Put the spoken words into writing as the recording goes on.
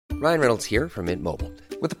Ryan Reynolds here from Mint Mobile.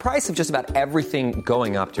 With the price of just about everything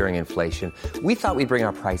going up during inflation, we thought we'd bring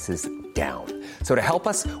our prices down. So to help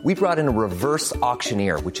us, we brought in a reverse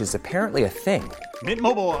auctioneer, which is apparently a thing. Mint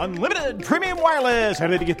Mobile Unlimited Premium Wireless. How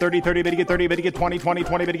to get 30, 30, bit to get 30, bit to get 20, 20,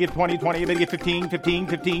 20, bit to get 20, 20, bit to get 15, 15,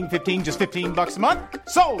 15, 15, just $15 a month?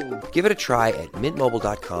 Sold! Give it a try at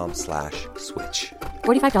mintmobile.com/switch.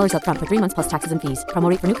 $45 up front for 3 months plus taxes and fees. Promo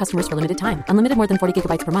rate for new customers for limited time. Unlimited more than 40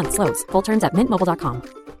 gigabytes per month. Slows full terms at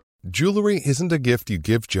mintmobile.com. Jewelry isn't a gift you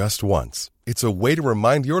give just once. It's a way to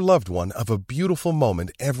remind your loved one of a beautiful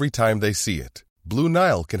moment every time they see it. Blue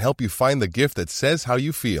Nile can help you find the gift that says how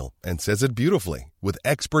you feel and says it beautifully, with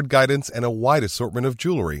expert guidance and a wide assortment of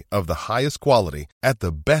jewelry of the highest quality at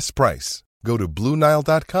the best price. Go to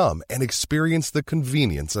BlueNile.com and experience the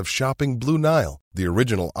convenience of shopping Blue Nile, the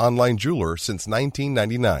original online jeweler since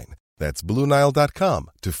 1999. That's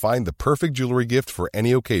BlueNile.com to find the perfect jewelry gift for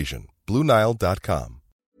any occasion. BlueNile.com.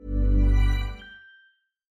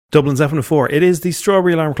 Dublin's F104. It is the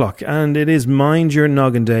Strawberry Alarm Clock, and it is Mind Your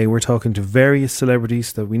Noggin Day. We're talking to various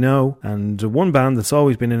celebrities that we know, and one band that's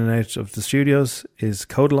always been in and out of the studios is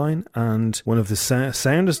Codaline, and one of the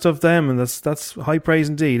soundest of them, and that's high praise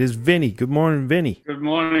indeed, is Vinny. Good morning, Vinny. Good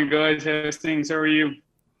morning, guys. How's things? How are you?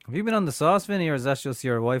 Have you been on the sauce, Vinny, or is that just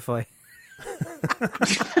your Wi-Fi?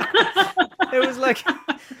 It was like...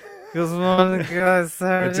 Good morning, guys.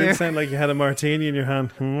 It did sound like you had a martini in your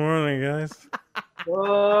hand. Good morning, guys.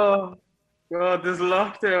 Oh, God, this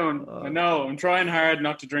lockdown. I know. I'm trying hard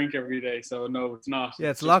not to drink every day, so no, it's not.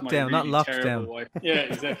 Yeah, it's lockdown, not lockdown. Yeah,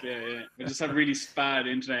 exactly. Yeah. I just have really bad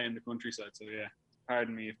internet in the countryside, so yeah.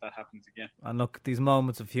 Pardon me if that happens again. And look, these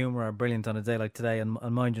moments of humour are brilliant on a day like today, and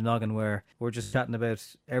Mind Your Noggin, where we're just chatting about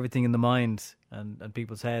everything in the mind and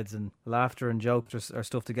people's heads, and laughter and jokes are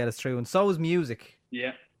stuff to get us through, and so is music.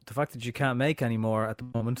 Yeah. The fact that you can't make any more at the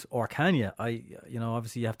moment, or can you?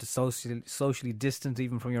 Obviously you have to socially distance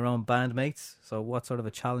even from your own bandmates. So what sort of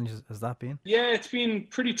a challenge has that been? Yeah, it's been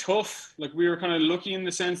pretty tough. Like, we were kind of lucky in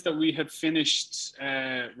the sense that we had finished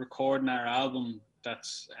recording our album.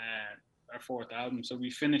 That's our fourth album. So we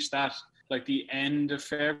finished that like the end of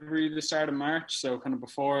February, the start of March. So kind of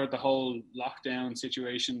before the whole lockdown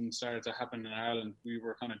situation started to happen in Ireland, we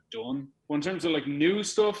were kind of done. Well, in terms of like new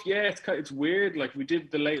stuff, yeah, it's weird. Like, we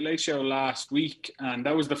did the Late Late Show last week, and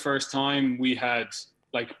that was the first time we had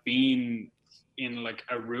like been in like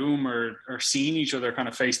a room or seen each other kind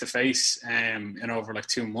of face to face in over like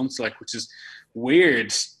 2 months, like, which is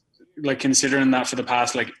weird. Like, considering that for the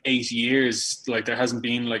past like 8 years, like there hasn't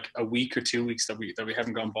been like a week or 2 weeks that we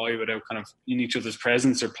haven't gone by without kind of in each other's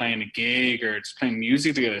presence or playing a gig or just playing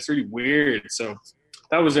music together. It's really weird. So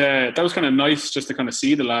that was kind of nice just to kind of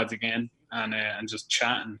see the lads again and just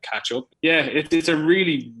chat and catch up. Yeah, it's a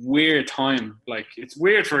really weird time. Like, it's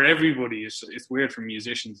weird for everybody. It's weird for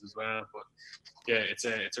musicians as well. But yeah, it's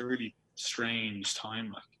a really strange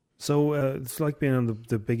time. Like. So it's like being on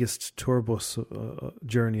the biggest tour bus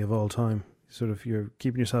journey of all time. Sort of, you're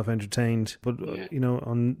keeping yourself entertained. But,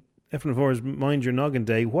 on F104's Mind Your Noggin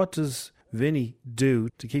Day, what does Vinny do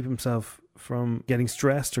to keep himself from getting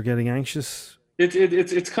stressed or getting anxious?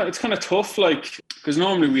 It's kind of tough, like, because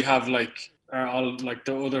normally we have like all like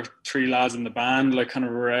the other three lads in the band like kind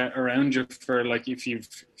of around you for like if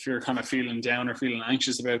you're kind of feeling down or feeling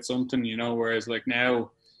anxious about something, whereas like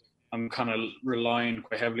now I'm kind of relying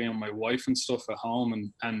quite heavily on my wife and stuff at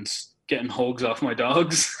home and getting hugs off my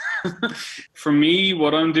dogs. For me,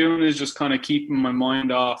 what I'm doing is just kind of keeping my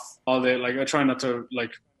mind off all the, like, I try not to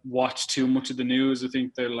like watch too much of the news. I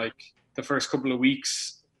think that like the first couple of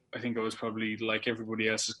weeks, I think I was probably like everybody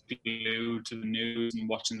else, just glued to the news and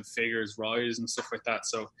watching the figures rise and stuff like that.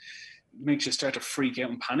 So it makes you start to freak out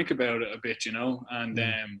and panic about it a bit,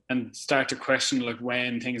 and start to question like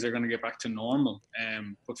when things are going to get back to normal.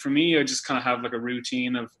 But for me, I just kind of have like a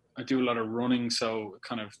routine of, I do a lot of running, so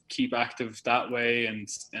kind of keep active that way, and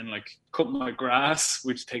like cut my grass,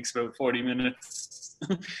 which takes about 40 minutes.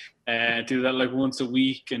 Do that like once a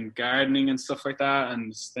week, and gardening and stuff like that,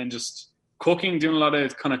 and then just cooking, doing a lot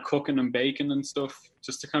of kind of cooking and baking and stuff,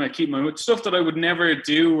 just to kind of keep my stuff that I would never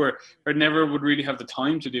do or never would really have the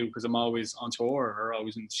time to do because I'm always on tour or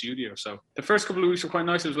always in the studio. So the first couple of weeks were quite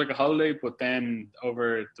nice. It was like a holiday, but then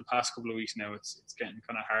over the past couple of weeks now, it's getting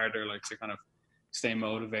kind of harder, like to kind of stay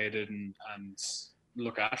motivated and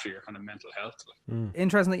look after your kind of mental health.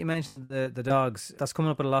 Interesting that you mentioned the dogs. That's coming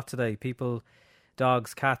up a lot today. People,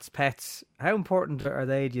 dogs, cats, pets. How important are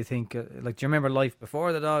they, do you think? Like, do you remember life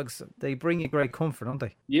before the dogs? They bring you great comfort, don't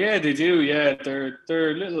they? Yeah, they do. Yeah, they're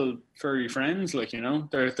little furry friends. Like,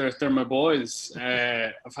 they're my boys.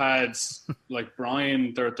 I've had like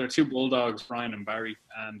Brian. They're two bulldogs, Brian and Barry,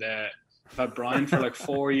 and I've had Brian for like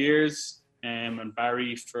 4 years, and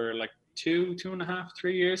Barry for like 2.5,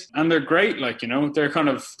 3 years, and they're great. Like, you know, they're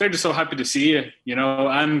just so happy to see you, you know,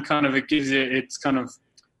 and kind of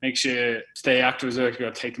makes you stay active as well. You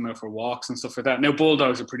got to take them out for walks and stuff like that. Now,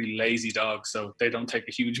 bulldogs are pretty lazy dogs, so they don't take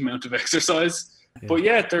a huge amount of exercise. Yeah. But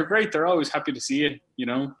yeah, they're great. They're always happy to see you, you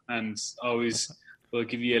know, and always will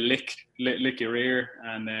give you a lick your ear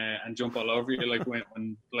and jump all over you. Like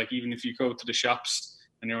when like even if you go to the shops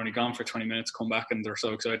and you're only gone for 20 minutes, come back and they're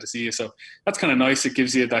so excited to see you. So that's kind of nice. It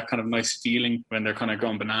gives you that kind of nice feeling when they're kind of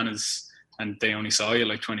going bananas and they only saw you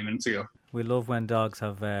like 20 minutes ago. We love when dogs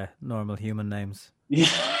have normal human names. Yeah.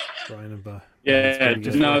 Brian and Bar. Yeah,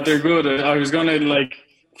 no, they're good. I was going to like,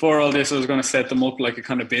 for all this, I was going to set them up like a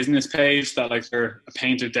kind of business page that like they're a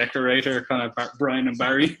painter decorator, kind of Brian and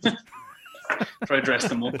Barry. Try to dress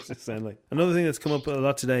them up. Another thing that's come up a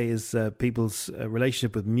lot today is people's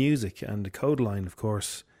relationship with music, and Codeline, of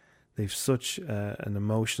course. They've such an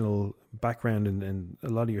emotional background in a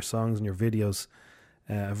lot of your songs and your videos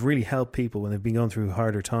have really helped people when they've been going through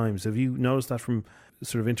harder times. Have you noticed that from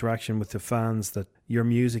sort of interaction with the fans, that your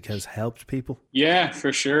music has helped people? Yeah,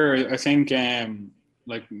 for sure. I think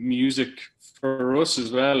like music for us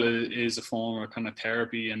as well is a form of kind of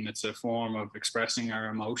therapy, and it's a form of expressing our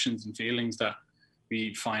emotions and feelings that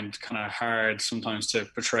we find kind of hard sometimes to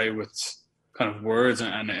portray with kind of words,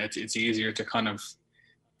 and it's easier to kind of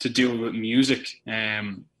to deal with music.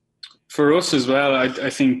 For us as well, I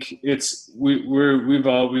think it's we've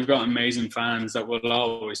got amazing fans that will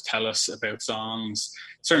always tell us about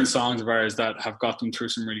certain songs of ours that have got them through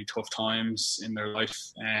some really tough times in their life.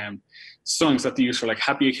 Songs that they use for like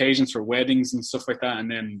happy occasions, for weddings and stuff like that,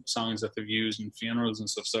 and then songs that they've used in funerals and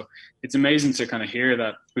stuff. So it's amazing to kind of hear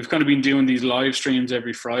that. We've kind of been doing these live streams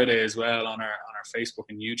every Friday as well on our Facebook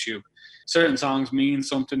and YouTube. Certain songs mean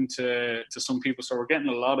something to some people, so we're getting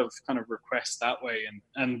a lot of kind of requests that way,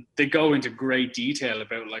 and they go into great detail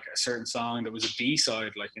about like a certain song that was a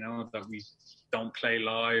B-side, like, you know, that we don't play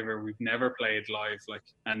live or we've never played live, like,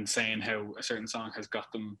 and saying how a certain song has got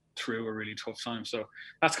them through a really tough time. So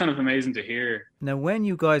that's kind of amazing to hear. Now, when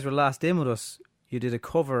you guys were last in with us, you did a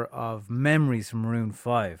cover of Memories from Maroon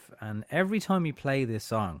 5, and every time you play this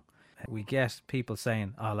song, we get people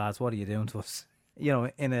saying, "Oh lads, what are you doing to us?" You know,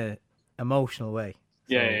 in a emotional way.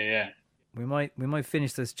 So yeah. We might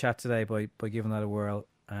finish this chat today by giving that a whirl,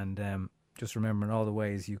 and just remembering all the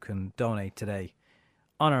ways you can donate today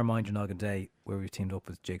on our Mind Your Noggin Day, where we've teamed up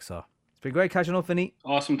with Jigsaw. It's been great catching up, Vinny.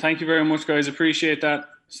 Awesome. Thank you very much, guys. Appreciate that.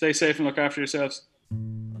 Stay safe and look after yourselves.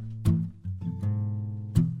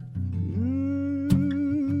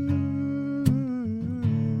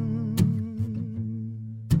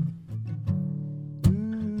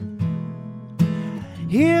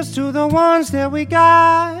 Here's to the ones that we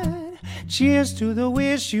got. Cheers to the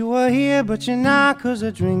wish you were here, but you're not, 'cause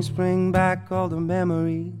the drinks bring back all the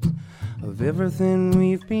memories of everything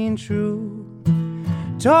we've been through.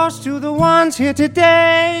 Toast to the ones here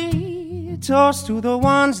today. Toast to the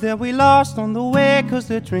ones that we lost on the way, 'cause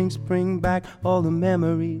the drinks bring back all the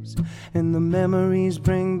memories, and the memories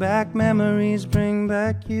bring back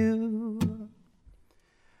you.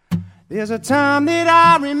 There's a time that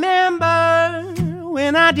I remember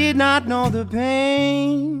when I did not know the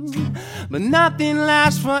pain, but nothing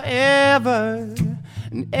lasts forever,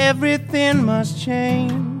 and everything must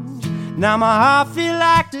change. Now my heart feel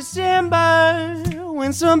like December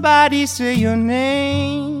when somebody say your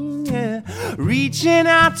name, yeah. Reaching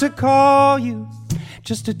out to call you,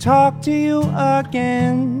 just to talk to you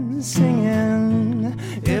again, singing.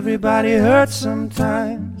 Everybody hurts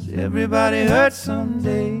sometimes, everybody hurts some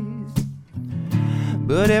days,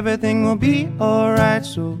 but everything will be alright,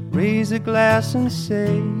 so raise a glass and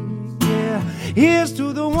say, yeah. Here's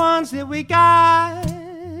to the ones that we got.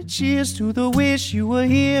 Cheers to the wish you were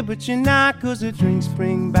here, but you're not, 'cause the drinks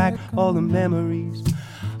bring back all the memories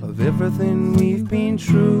of everything we've been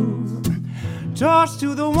through. Toast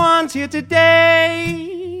to the ones here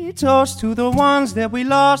today. Toast to the ones that we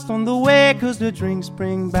lost on the way, 'cause the drinks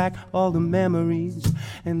bring back all the memories,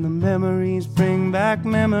 and the memories bring back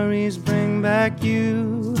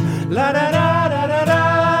you. La da da da da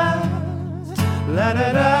da, la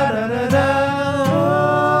da da da da da.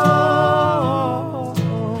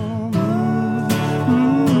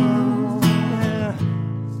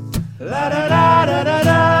 La da da da da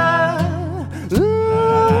da.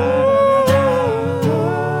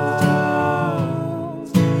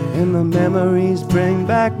 And the memories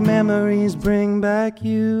bring back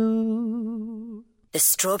you. The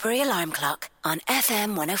Strawberry Alarm Clock on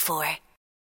FM 104.